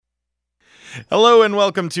Hello and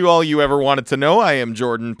welcome to All You Ever Wanted to Know. I am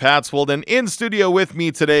Jordan Patswold, and in studio with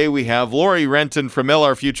me today we have Lori Renton from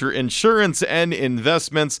LR Future Insurance and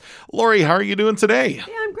Investments. Lori, how are you doing today?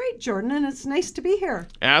 Yeah, I'm great, Jordan, and it's nice to be here.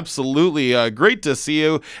 Absolutely. Great to see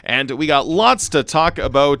you. And we got lots to talk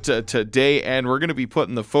about today, and we're going to be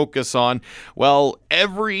putting the focus on, well,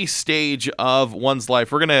 every stage of one's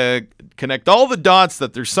life. We're going to connect all the dots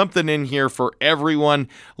that there's something in here for everyone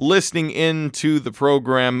listening into the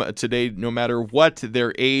program today, no matter what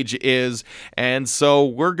their age is. And so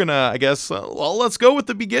we're going to, I guess, let's go with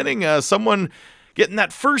the beginning. Someone getting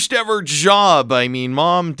that first ever job. I mean,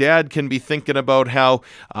 mom, dad can be thinking about how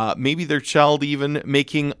maybe their child even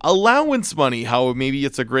making allowance money, how maybe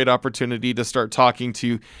it's a great opportunity to start talking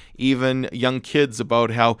to even young kids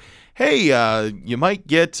about how, hey, you might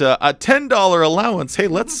get a $10 allowance. Hey,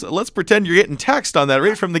 let's pretend you're getting taxed on that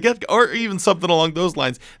right from the get-go, or even something along those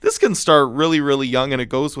lines. This can start really, really young, and it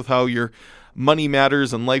goes with how your money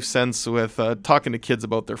matters and life sense with talking to kids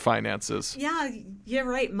about their finances. Yeah, you're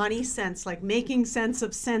right. Money sense, like making sense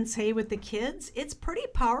of sense, hey, with the kids. It's pretty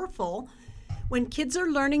powerful when kids are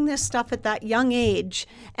learning this stuff at that young age,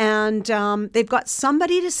 and they've got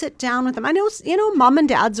somebody to sit down with them. I know, mom and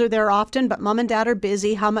dads are there often, but mom and dad are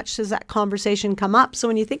busy. How much does that conversation come up? So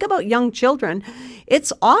when you think about young children,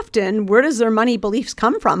 it's often, where does their money beliefs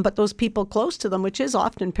come from? But those people close to them, which is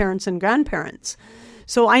often parents and grandparents.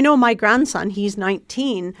 So I know my grandson, he's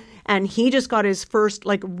 19, and he just got his first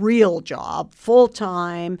real job, full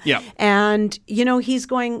time. Yeah. And, he's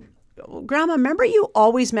going, Grandma, remember you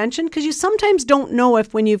always mentioned, because you sometimes don't know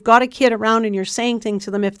if when you've got a kid around and you're saying things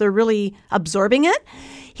to them, if they're really absorbing it.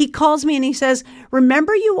 He calls me and he says,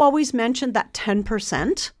 remember you always mentioned that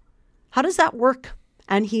 10%? How does that work?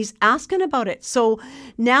 And he's asking about it. So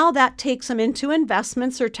now that takes him into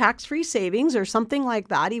investments or tax-free savings or something like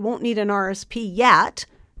that. He won't need an RSP yet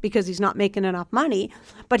because he's not making enough money,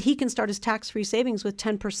 but he can start his tax-free savings with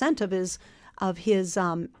 10% of his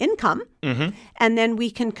income. Mm-hmm. And then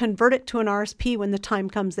we can convert it to an RSP when the time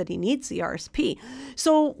comes that he needs the RSP.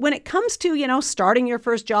 So when it comes to, starting your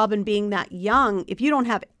first job and being that young, if you don't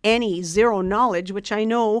have zero knowledge, which I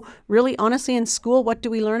know really honestly in school, what do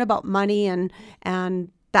we learn about money and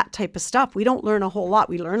that type of stuff? We don't learn a whole lot.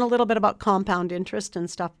 We learn a little bit about compound interest and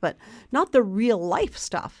stuff, but not the real life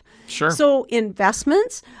stuff. Sure. So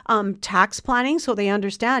investments, tax planning, so they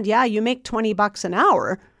understand, yeah, you make $20 an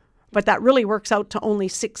hour, but that really works out to only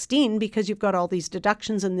 16 because you've got all these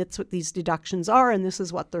deductions, and that's what these deductions are, and this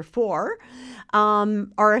is what they're for.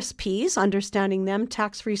 RSPs, understanding them,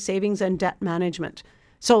 tax-free savings, and debt management.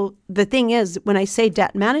 So the thing is, when I say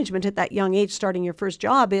debt management at that young age, starting your first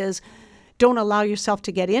job, is don't allow yourself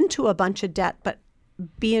to get into a bunch of debt, but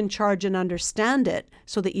be in charge and understand it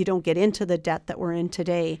so that you don't get into the debt that we're in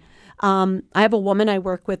today. I have a woman I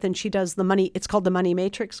work with, and she does the money. It's called the Money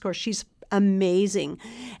Matrix course. She's amazing.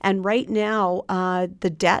 And right now, the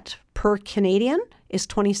debt per Canadian is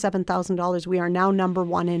 $27,000. We are now number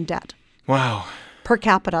one in debt. Wow. Per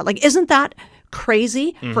capita. Isn't that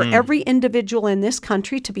crazy for every individual in this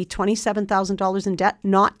country to be $27,000 in debt,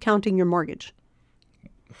 not counting your mortgage?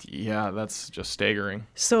 Yeah, that's just staggering.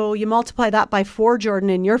 So you multiply that by 4, Jordan,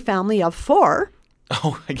 in your family of 4.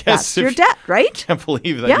 Oh, I guess that's your debt, right? I can't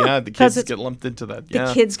believe that. Yeah, the kids get lumped into that. Yeah.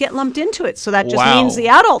 The kids get lumped into it. So that just means the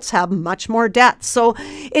adults have much more debt. So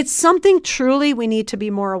it's something truly we need to be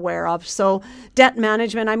more aware of. So debt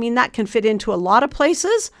management, that can fit into a lot of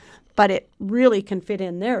places, but it really can fit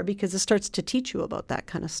in there because it starts to teach you about that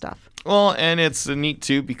kind of stuff. Well, and it's neat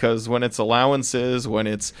too because when it's allowances, when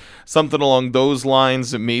it's something along those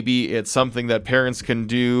lines, maybe it's something that parents can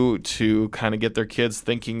do to kind of get their kids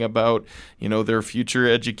thinking about, their future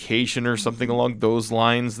education or something along those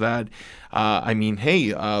lines that,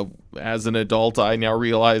 as an adult, I now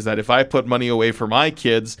realize that if I put money away for my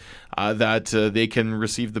kids, that they can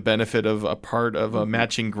receive the benefit of a part of a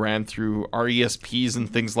matching grant through RESPs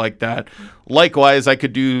and things like that. Likewise, I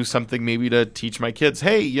could do something maybe to teach my kids,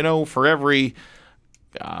 hey, for every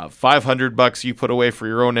 $500 you put away for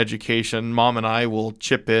your own education, mom and I will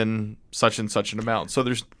chip in such and such an amount. So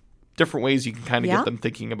there's different ways you can kind of get them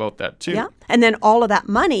thinking about that too. Yeah. And then all of that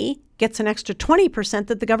money gets an extra 20%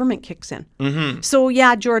 that the government kicks in. Mm-hmm. So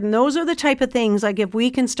yeah, Jordan, those are the type of things, if we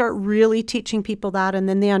can start really teaching people that, and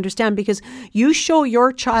then they understand, because you show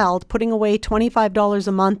your child putting away $25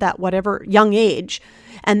 a month at whatever young age,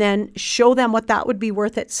 and then show them what that would be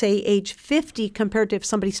worth at, say, age 50 compared to if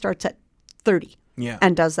somebody starts at 30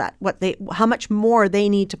 and does that, how much more they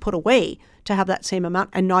need to put away to have that same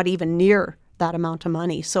amount and not even near that amount of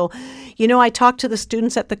money. So, I talk to the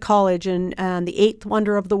students at the college, and the eighth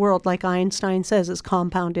wonder of the world, like Einstein says, is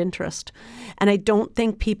compound interest. And I don't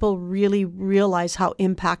think people really realize how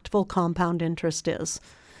impactful compound interest is.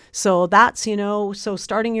 So that's, so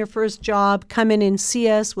starting your first job, come in and see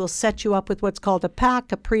us. We'll set you up with what's called a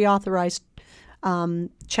PAC, a pre-authorized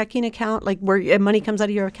checking account, like where money comes out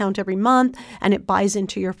of your account every month and it buys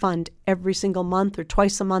into your fund every single month or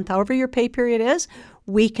twice a month, however your pay period is.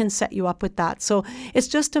 We can set you up with that. So it's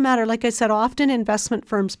just a matter, like I said, often investment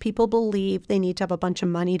firms, people believe they need to have a bunch of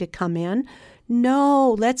money to come in.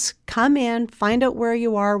 No, let's come in, find out where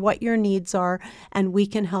you are, what your needs are, and we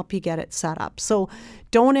can help you get it set up. So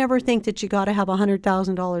don't ever think that you got to have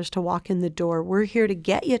 $100,000 to walk in the door. We're here to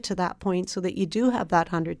get you to that point so that you do have that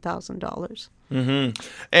 $100,000. Mm-hmm.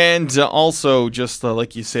 And also, just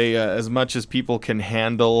like you say, as much as people can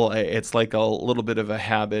handle, it's like a little bit of a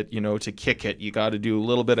habit, to kick it. You got to do a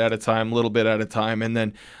little bit at a time, and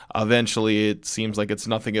then eventually it seems like it's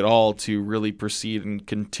nothing at all to really proceed and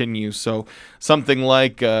continue. So something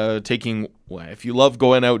like taking, if you love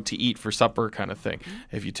going out to eat for supper kind of thing,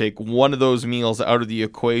 if you take one of those meals out of the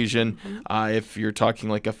equation, if you're talking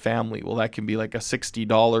like a family, well, that can be like a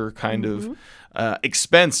 $60 kind of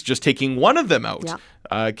expense. Just taking one of them out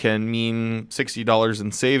can mean $60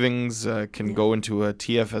 in savings, can go into a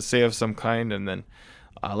TFSA of some kind, and then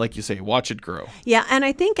like you say, watch it grow. Yeah, and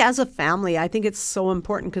I think as a family, I think it's so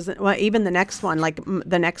important because even the next one, like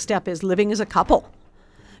the next step is living as a couple.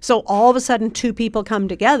 So all of a sudden, two people come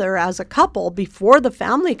together as a couple before the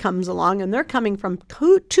family comes along, and they're coming from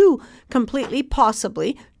two completely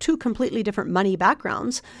different money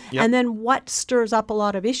backgrounds. Yep. And then what stirs up a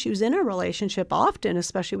lot of issues in a relationship often,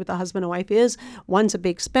 especially with a husband and wife, is one's a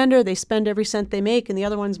big spender. They spend every cent they make, and the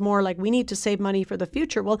other one's more like, we need to save money for the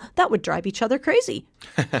future. Well, that would drive each other crazy,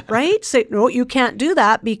 right? Say, no, you can't do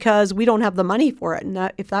that because we don't have the money for it.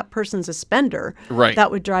 And if that person's a spender, that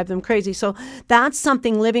would drive them crazy. So that's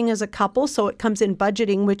something living as a couple. So it comes in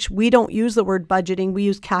budgeting, which we don't use the word budgeting. We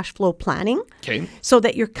use cash flow planning. Okay. So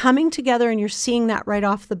that you're coming together and you're seeing that right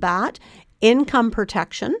off the bat. Income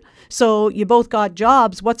protection. So you both got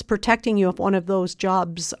jobs. What's protecting you if one of those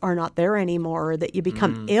jobs are not there anymore or that you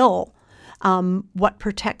become ill? What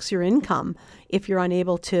protects your income if you're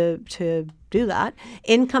unable to do that?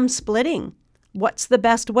 Income splitting. What's the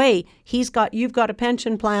best way? You've got a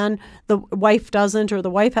pension plan, the wife doesn't, or the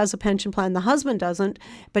wife has a pension plan, the husband doesn't,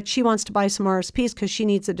 but she wants to buy some RSPs because she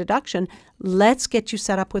needs a deduction. Let's get you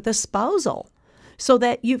set up with a spousal so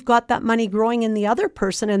that you've got that money growing in the other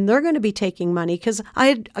person and they're going to be taking money. Because I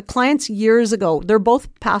had clients years ago, they're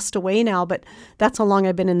both passed away now, but that's how long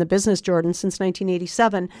I've been in the business, Jordan, since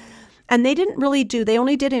 1987. And they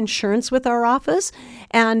only did insurance with our office.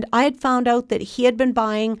 And I had found out that he had been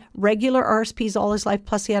buying regular RSPs all his life,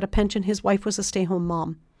 plus he had a pension. His wife was a stay-home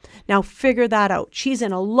mom. Now figure that out. She's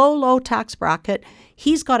in a low tax bracket.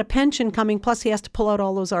 He's got a pension coming, plus he has to pull out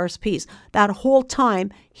all those RSPs. That whole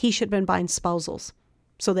time, he should have been buying spousals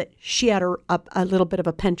so that she had a little bit of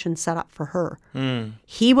a pension set up for her.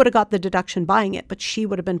 He would have got the deduction buying it, but she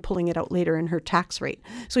would have been pulling it out later in her tax rate.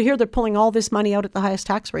 So here they're pulling all this money out at the highest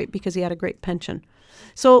tax rate because he had a great pension.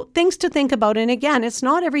 So things to think about. And again, it's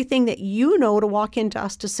not everything that you know to walk into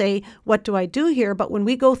us to say, what do I do here? But when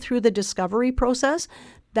we go through the discovery process,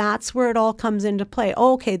 that's where it all comes into play.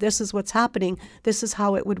 Oh, okay, this is what's happening. This is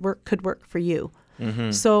how it could work for you.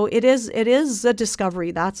 So it is a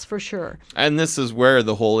discovery, that's for sure. And this is where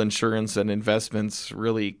the whole insurance and investments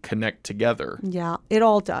really connect together. Yeah, it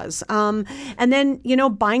all does. And then,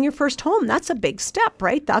 buying your first home, that's a big step,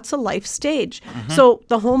 right? That's a life stage. So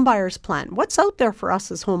the home buyer's plan, what's out there for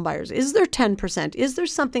us as home buyers? Is there 10%? Is there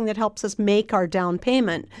something that helps us make our down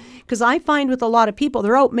payment? Because I find with a lot of people,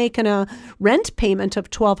 they're out making a rent payment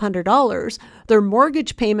of $1,200. Their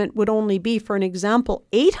mortgage payment would only be, for an example,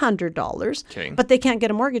 $800, but they can't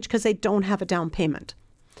get a mortgage because they don't have a down payment.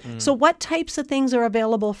 So what types of things are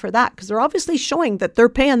available for that? Because they're obviously showing that they're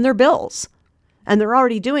paying their bills and they're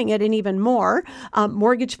already doing it, and even more.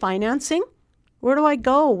 Mortgage financing. Where do I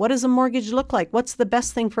go? What does a mortgage look like? What's the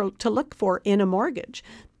best thing to look for in a mortgage?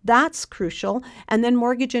 That's crucial. And then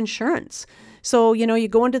mortgage insurance. So, you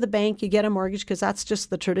go into the bank, you get a mortgage because that's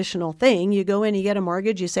just the traditional thing. You go in, you get a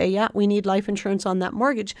mortgage, you say, yeah, we need life insurance on that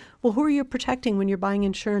mortgage. Well, who are you protecting when you're buying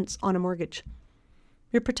insurance on a mortgage?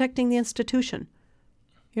 You're protecting the institution.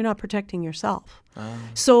 You're not protecting yourself.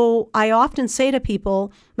 So I often say to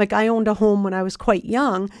people, like I owned a home when I was quite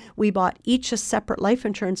young. We bought each a separate life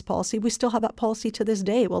insurance policy. We still have that policy to this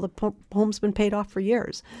day. Well, the home's been paid off for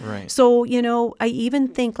years. Right. So, I even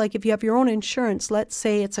think like if you have your own insurance, let's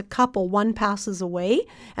say it's a couple, one passes away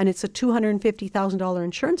and it's a $250,000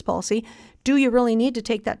 insurance policy, do you really need to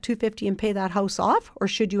take that $250 and pay that house off, or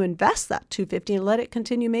should you invest that $250 and let it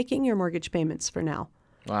continue making your mortgage payments for now?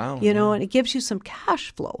 Wow. You know, and it gives you some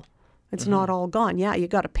cash flow. It's not all gone. Yeah, you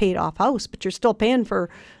got a paid off house, but you're still paying for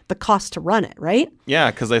the cost to run it, right?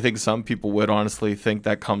 Yeah, because I think some people would honestly think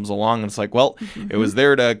that comes along and it's like, well, it was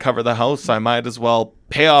there to cover the house. I might as well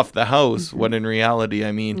pay off the house. When in reality,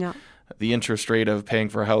 I mean, the interest rate of paying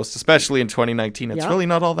for a house, especially in 2019, it's really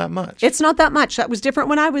not all that much. It's not that much. That was different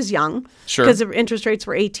when I was young. Sure. Because the interest rates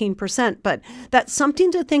were 18%. But that's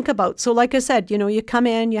something to think about. So like I said, you know, you come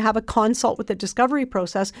in, you have a consult with the discovery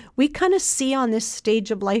process. We kind of see on this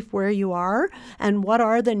stage of life where you are and what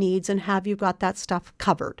are the needs and have you got that stuff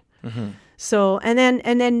covered. So, and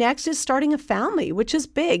then next is starting a family, which is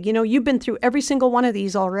big. You know, you've been through every single one of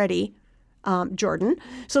these already. Jordan.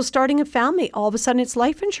 So starting a family, all of a sudden it's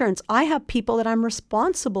life insurance. I have people that I'm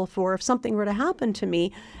responsible for. If something were to happen to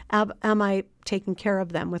me, am I taking care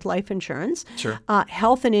of them with life insurance? Sure.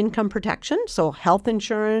 Health and income protection. So health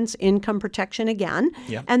insurance, income protection again.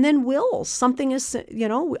 Yeah. And then wills. Something is, you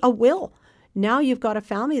know, a will. Now you've got a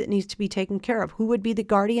family that needs to be taken care of. Who would be the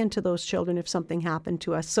guardian to those children if something happened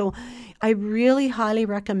to us? So I really highly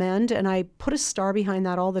recommend, and I put a star behind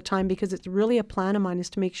that all the time because it's really a plan of mine, is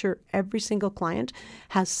to make sure every single client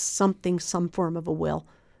has something, some form of a will.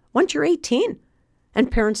 Once you're 18,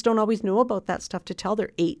 and parents don't always know about that stuff to tell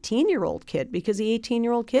their 18-year-old kid, because the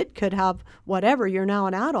 18-year-old kid could have whatever. You're now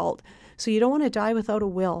an adult. So you don't want to die without a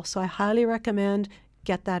will. So I highly recommend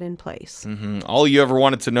get that in place. All you ever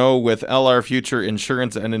wanted to know with LR Future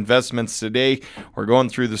Insurance and Investments today. We're going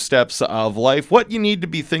through the steps of life, what you need to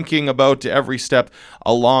be thinking about every step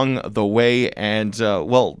along the way, and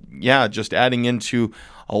just adding into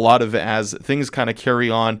a lot of as things kind of carry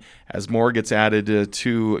on, as more gets added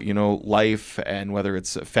to, you know, life, and whether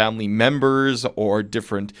it's family members or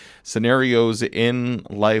different scenarios in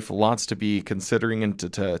life, lots to be considering and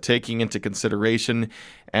to taking into consideration.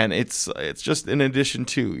 And it's just in addition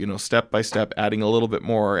to, you know, step by step, adding a little bit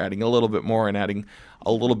more, and adding a little bit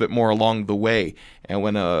more along the way. And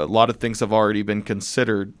when a lot of things have already been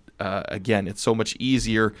considered, again, it's so much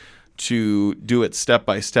easier to do it step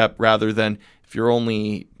by step rather than if you're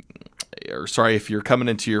coming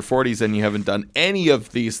into your 40s and you haven't done any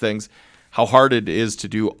of these things, how hard it is to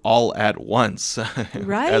do all at once,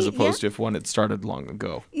 right? As opposed to if one had started long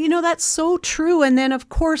ago. You know, that's so true. And then, of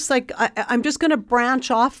course, like I'm just going to branch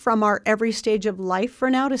off from our every stage of life for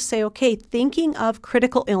now to say, okay, thinking of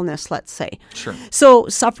critical illness, let's say. Sure. So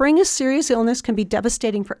suffering a serious illness can be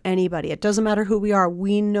devastating for anybody. It doesn't matter who we are.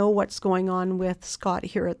 We know what's going on with Scott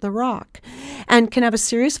here at The Rock, and can have a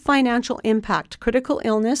serious financial impact. Critical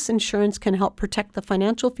illness insurance can help protect the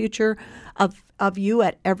financial future of you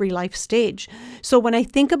at every life stage. So when I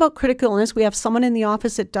think about critical illness, we have someone in the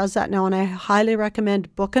office that does that now, and I highly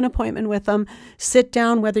recommend book an appointment with them. Sit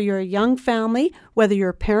down, whether you're a young family, whether you're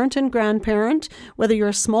a parent and grandparent, whether you're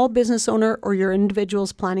a small business owner or you're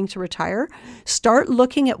individuals planning to retire. Start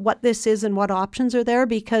looking at what this is and what options are there,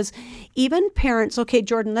 because even parents, okay,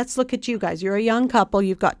 Jordan, let's look at you guys. You're a young couple,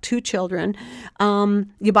 you've got 2 children.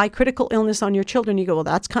 You buy critical illness on your children. You go, well,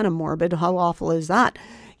 that's kind of morbid. How awful is that?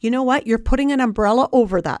 You know what? You're putting an umbrella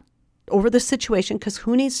over that, over the situation, because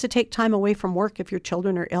who needs to take time away from work if your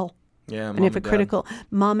children are ill? Yeah, and if a critical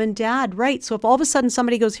mom and dad, right? So if all of a sudden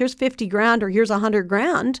somebody goes, here's 50 grand or here's 100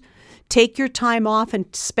 grand, take your time off and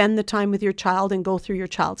spend the time with your child and go through your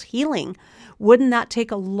child's healing. Wouldn't that take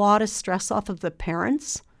a lot of stress off of the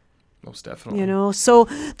parents? Most definitely. You know, so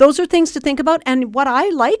those are things to think about. And what I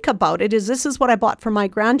like about it is this is what I bought for my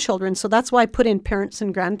grandchildren. So that's why I put in parents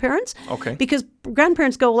and grandparents. Okay. Because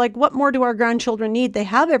grandparents go, like, what more do our grandchildren need? They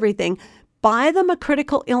have everything. Buy them a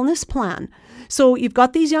critical illness plan. So you've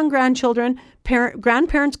got these young grandchildren.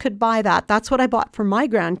 Grandparents could buy that. That's what I bought for my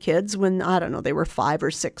grandkids when, I don't know, they were 5 or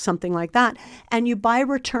 6, something like that. And you buy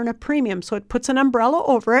return a premium. So it puts an umbrella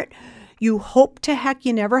over it. You hope to heck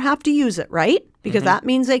you never have to use it, right? Because that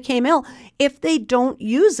means they came ill. If they don't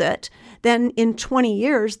use it, then in 20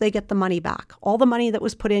 years, they get the money back. All the money that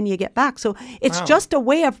was put in, you get back. So it's just a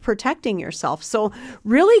way of protecting yourself. So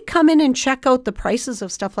really come in and check out the prices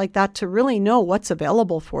of stuff like that to really know what's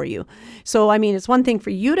available for you. So, I mean, it's one thing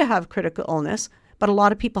for you to have critical illness, but a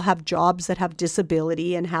lot of people have jobs that have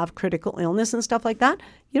disability and have critical illness and stuff like that.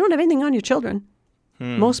 You don't have anything on your children.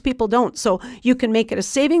 Most people don't. So you can make it a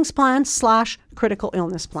savings plan / critical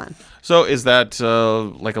illness plan. So is that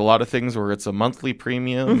like a lot of things where it's a monthly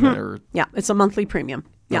premium? Or? Yeah, it's a monthly premium.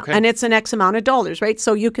 Yeah, Okay. and it's an X amount of dollars, right?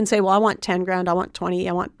 So you can say, well, I want 10 grand, I want 20,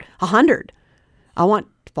 I want 100, I want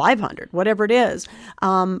 $500, whatever it is.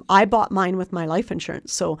 I bought mine with my life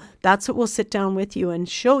insurance. So that's what we'll sit down with you and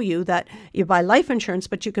show you that you buy life insurance,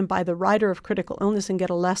 but you can buy the rider of critical illness and get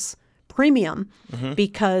a less premium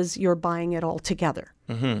because you're buying it all together.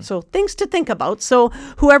 So things to think about. So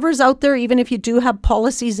whoever's out there, even if you do have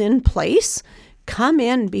policies in place, come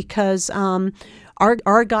in because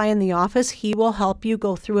our guy in the office, he will help you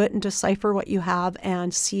go through it and decipher what you have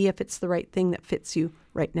and see if it's the right thing that fits you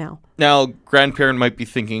right now. Now, grandparent might be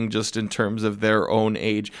thinking just in terms of their own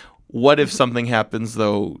age. What if something happens,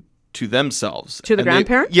 though, to themselves? To the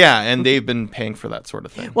grandparent? And they've been paying for that sort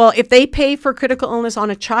of thing. Well, if they pay for critical illness on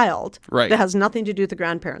a child, right, that has nothing to do with the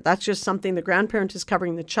grandparent. That's just something the grandparent is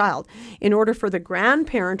covering the child. In order for the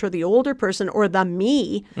grandparent or the older person or the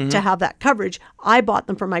me to have that coverage, I bought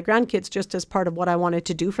them for my grandkids just as part of what I wanted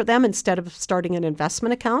to do for them instead of starting an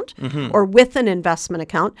investment account or with an investment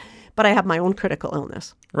account. But I have my own critical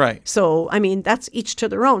illness. Right. So, I mean, that's each to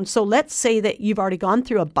their own. So let's say that you've already gone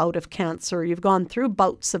through a bout of cancer, you've gone through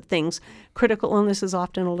bouts of things. Critical illness is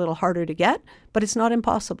often a little harder to get, but it's not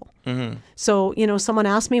impossible. So, someone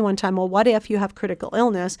asked me one time, well, what if you have critical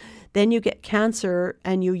illness, then you get cancer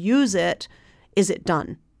and you use it, is it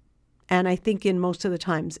done? And I think in most of the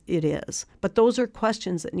times it is. But those are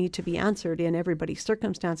questions that need to be answered in everybody's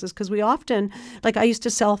circumstances because we often, like I used to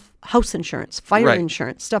sell house insurance, fire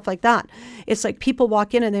insurance, stuff like that. It's like people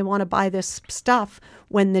walk in and they want to buy this stuff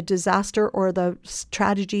when the disaster or the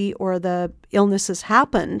tragedy or the illness has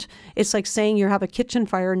happened. It's like saying you have a kitchen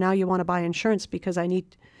fire, now you want to buy insurance because I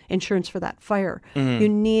need insurance for that fire. You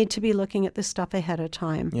need to be looking at this stuff ahead of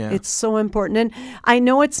time. It's so important. And I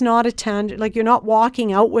know it's not like you're not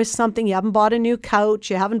walking out with something. You haven't bought a new couch.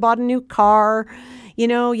 You haven't bought a new car.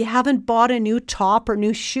 You haven't bought a new top or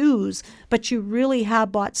new shoes, but you really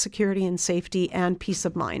have bought security and safety and peace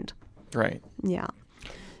of mind. Right. Yeah.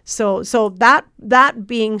 So that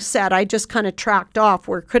being said, I just kind of tracked off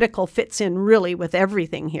where critical fits in really with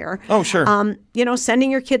everything here. Oh, sure.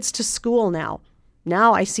 Sending your kids to school now.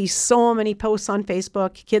 Now I see so many posts on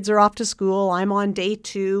Facebook. Kids are off to school. I'm on day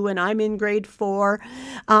 2 and I'm in grade 4.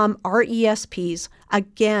 Our ESPs,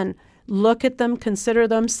 again, look at them, consider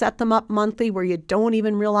them, set them up monthly where you don't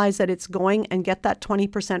even realize that it's going and get that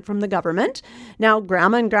 20% from the government. Now,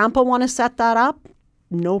 grandma and grandpa want to set that up.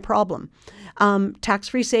 No problem.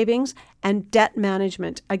 Tax-free savings and debt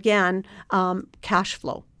management. Again, cash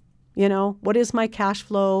flow. What is my cash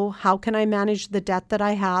flow? How can I manage the debt that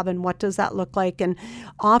I have? And what does that look like? And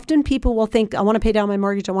often people will think, I want to pay down my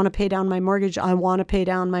mortgage. I want to pay down my mortgage. I want to pay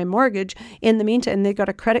down my mortgage. In the meantime, they've got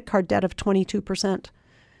a credit card debt of 22%.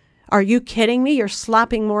 Are you kidding me? You're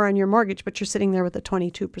slapping more on your mortgage, but you're sitting there with a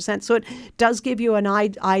 22%. So it does give you an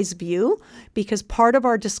eye's view because part of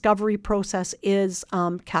our discovery process is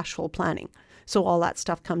cash flow planning. So all that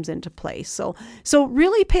stuff comes into play. So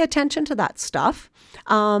really pay attention to that stuff.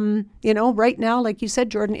 Right now, like you said,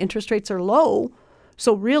 Jordan, interest rates are low.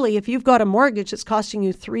 So really, if you've got a mortgage that's costing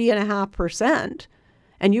you 3.5%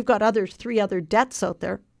 and you've got 3 other debts out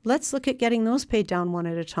there, let's look at getting those paid down one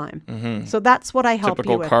at a time. So that's what I help you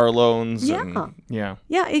with. Typical car loans. Yeah,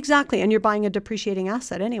 exactly. And you're buying a depreciating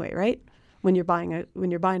asset anyway, right? When you're buying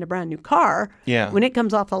a brand new car, when it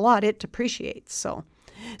comes off the lot, it depreciates.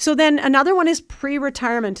 So then another one is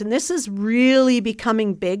pre-retirement. And this is really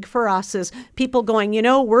becoming big for us is people going,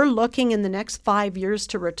 we're looking in the next 5 years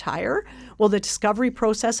to retire. Well, the discovery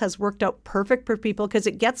process has worked out perfect for people because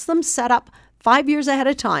it gets them set up 5 years ahead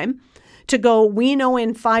of time to go, we know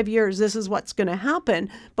in 5 years this is what's going to happen,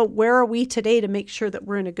 but where are we today to make sure that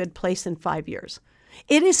we're in a good place in 5 years?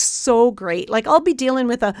 It is so great. Like I'll be dealing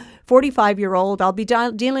with a 45-year-old, I'll be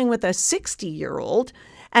dealing with a 60-year-old,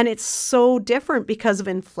 and it's so different because of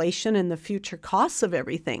inflation and the future costs of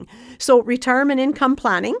everything. So retirement income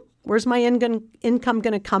planning, where's my income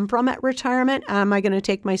going to come from at retirement? Am I going to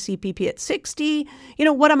take my CPP at 60?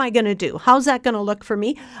 What am I going to do? How's that going to look for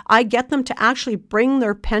me? I get them to actually bring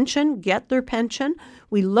their pension, get their pension.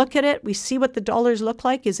 We look at it. We see what the dollars look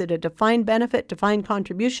like. Is it a defined benefit, defined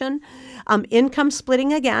contribution? Income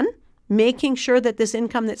splitting again, making sure that this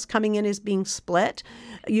income that's coming in is being split.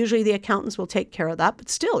 Usually the accountants will take care of that, but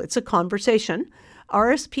still it's a conversation.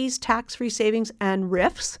 RSPs, tax-free savings, and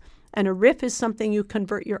RIFs. And a RIF is something you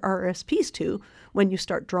convert your RSPs to when you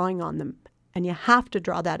start drawing on them. And you have to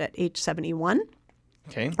draw that at age 71.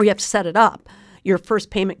 Okay. Or you have to set it up. Your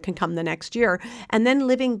first payment can come the next year. And then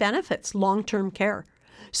living benefits, long-term care.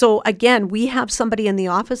 So again, we have somebody in the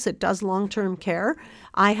office that does long-term care.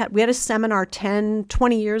 We had a seminar 10,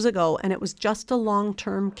 20 years ago, and it was just a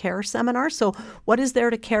long-term care seminar. So what is there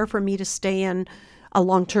to care for me to stay in a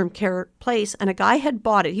long-term care place, and a guy had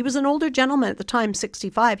bought it. He was an older gentleman at the time,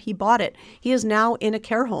 65. He bought it. He is now in a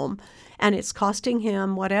care home, and it's costing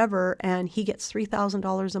him whatever, and he gets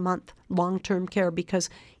 $3,000 a month long-term care because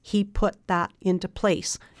he put that into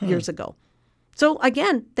place years ago. So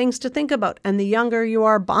again, things to think about. And the younger you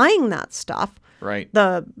are buying that stuff, right,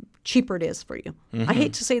 the cheaper it is for you. I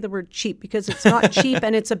hate to say the word cheap because it's not cheap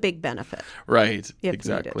and it's a big benefit. Right, if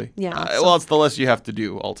exactly. needed. Yeah. Well, it's the less you have to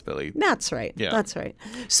do ultimately. That's right. Yeah. That's right.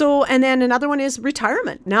 So, and then another one is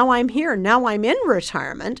retirement. Now I'm here. Now I'm in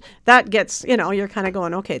retirement. That gets, you're kind of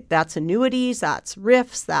going, okay, that's annuities, that's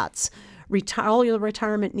RIFs, that's all your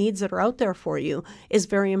retirement needs that are out there for you is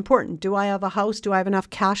very important. Do I have a house? Do I have enough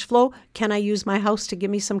cash flow? Can I use my house to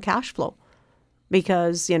give me some cash flow?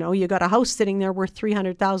 Because, you got a house sitting there worth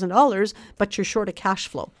 $300,000, but you're short of cash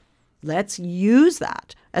flow. Let's use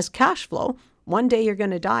that as cash flow. One day you're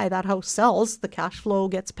going to die, that house sells, the cash flow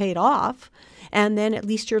gets paid off, and then at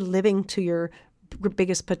least you're living to your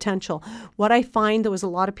biggest potential. What I find, though, is a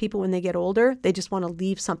lot of people when they get older, they just want to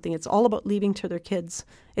leave something. It's all about leaving to their kids.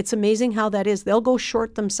 It's amazing how that is. They'll go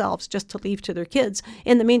short themselves just to leave to their kids.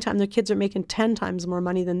 In the meantime, their kids are making 10 times more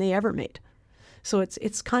money than they ever made. So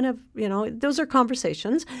it's kind of, those are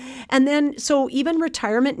conversations. And then, so even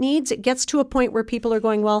retirement needs, it gets to a point where people are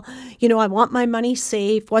going, well, I want my money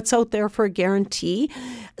safe. What's out there for a guarantee?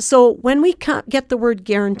 So when we get the word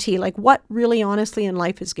guarantee, like what really honestly in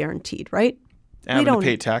life is guaranteed, right? Having to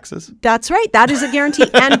pay taxes. That's right. That is a guarantee.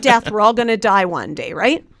 And death. We're all going to die one day,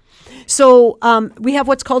 right? So we have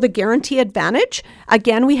what's called a guarantee advantage.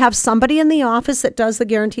 Again, we have somebody in the office that does the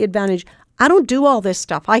guarantee advantage. I don't do all this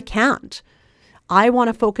stuff. I can't. I want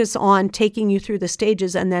to focus on taking you through the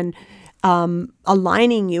stages and then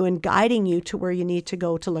aligning you and guiding you to where you need to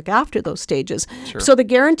go to look after those stages. Sure. So the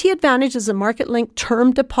guarantee advantage is a market-linked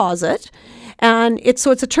term deposit. And it's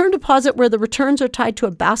a term deposit where the returns are tied to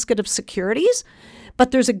a basket of securities,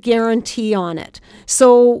 but there's a guarantee on it.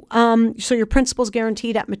 So your principal's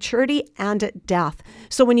guaranteed at maturity and at death.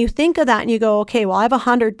 So when you think of that and you go, okay, well, I have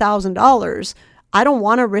 $100,000. I don't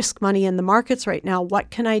want to risk money in the markets right now. What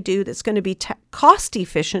can I do that's going to be cost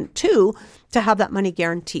efficient too to have that money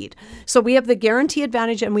guaranteed? So we have the guarantee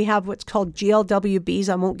advantage and we have what's called GLWBs.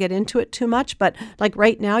 I won't get into it too much, but like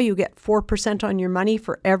right now you get 4% on your money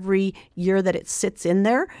for every year that it sits in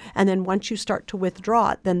there. And then once you start to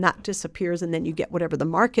withdraw it, then that disappears and then you get whatever the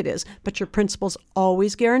market is. But your principal's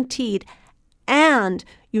always guaranteed. And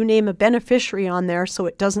you name a beneficiary on there so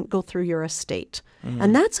it doesn't go through your estate.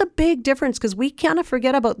 And that's a big difference because we kind of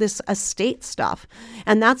forget about this estate stuff.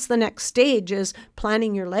 And that's the next stage is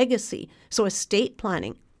planning your legacy. So estate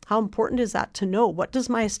planning, how important is that to know? What does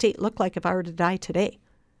my estate look like if I were to die today?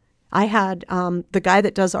 I had the guy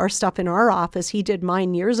that does our stuff in our office, he did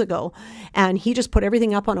mine years ago. And he just put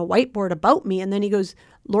everything up on a whiteboard about me. And then he goes,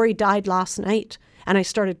 Lori died last night. And I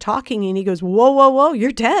started talking and he goes, whoa,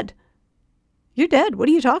 you're dead. You're dead. What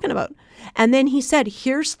are you talking about? And then he said,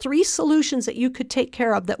 here's 3 solutions that you could take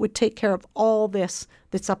care of that would take care of all this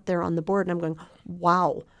that's up there on the board. And I'm going,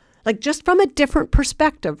 wow. Like just from a different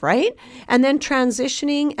perspective, right? And then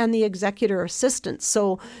transitioning and the executor assistance.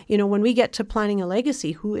 So, when we get to planning a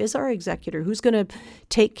legacy, who is our executor? Who's going to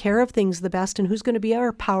take care of things the best? And who's going to be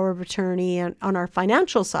our power of attorney and on our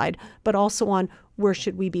financial side, but also on where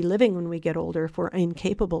should we be living when we get older if we're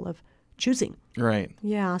incapable of choosing. Right.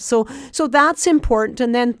 Yeah. So that's important.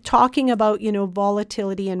 And then talking about,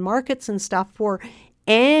 volatility in markets and stuff for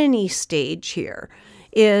any stage here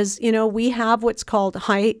is, we have what's called a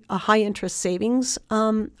high interest savings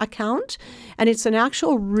account. And it's an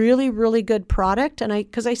actual really, really good product. And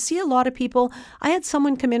because I see a lot of people, I had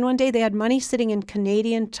someone come in one day, they had money sitting in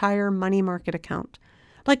Canadian Tire money market account.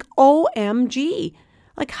 Like, OMG.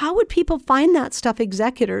 Like, how would people find that stuff,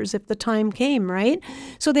 executors, if the time came, right?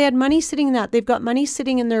 So they had money sitting in that. They've got money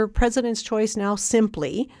sitting in their President's Choice now,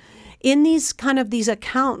 Simply, in these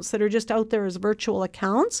accounts that are just out there as virtual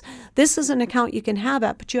accounts. This is an account you can have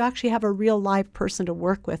it, but you actually have a real live person to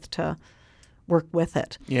work with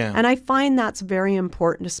it. Yeah. And I find that's very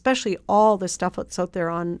important, especially all the stuff that's out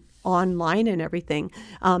there online and everything.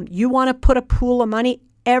 You want to put a pool of money.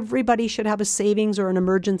 Everybody should have a savings or an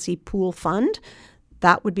emergency pool fund.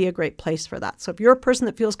 That would be a great place for that. So if you're a person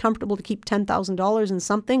that feels comfortable to keep $10,000 in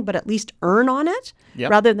something, but at least earn on it,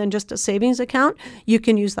 rather than just a savings account, you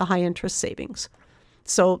can use the high interest savings.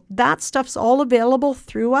 So that stuff's all available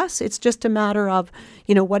through us. It's just a matter of,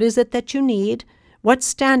 what is it that you need? What's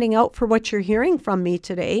standing out for what you're hearing from me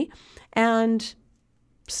today? And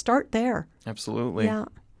start there. Absolutely. Yeah.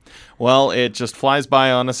 Well, it just flies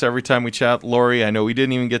by on us every time we chat, Lori. I know we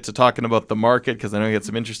didn't even get to talking about the market because I know you had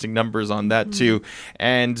some interesting numbers on that too.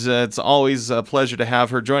 And it's always a pleasure to have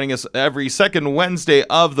her joining us every second Wednesday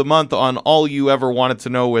of the month on All You Ever Wanted to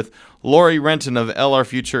Know with Lori Renton of LR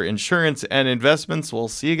Future Insurance and Investments. We'll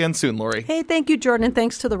see you again soon, Lori. Hey, thank you, Jordan, and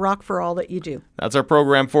thanks to The Rock for all that you do. That's our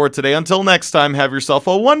program for today. Until next time, have yourself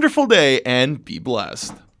a wonderful day and be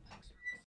blessed.